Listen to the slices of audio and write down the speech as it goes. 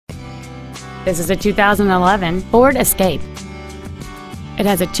This is a 2011 Ford Escape. It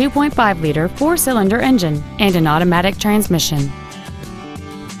has a 2.5-liter four-cylinder engine and an automatic transmission.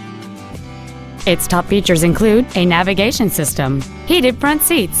 Its top features include a navigation system, heated front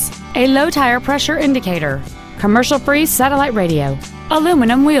seats, a low tire pressure indicator, commercial-free satellite radio,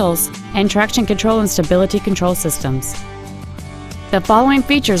 aluminum wheels, and traction control and stability control systems. The following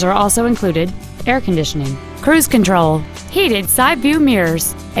features are also included: air conditioning, cruise control, heated side view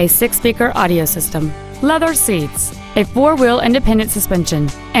mirrors, a 6-speaker audio system, leather seats, a 4-wheel independent suspension,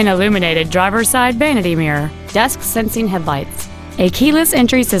 an illuminated driver's side vanity mirror, dusk sensing headlights, a keyless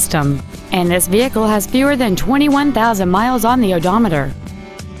entry system, and this vehicle has fewer than 21,000 miles on the odometer.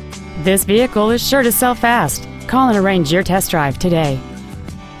 This vehicle is sure to sell fast. Call and arrange your test drive today.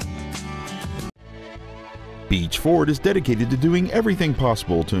 Beach Ford is dedicated to doing everything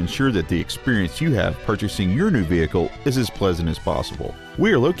possible to ensure that the experience you have purchasing your new vehicle is as pleasant as possible.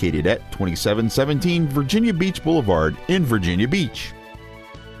 We are located at 2717 Virginia Beach Boulevard in Virginia Beach.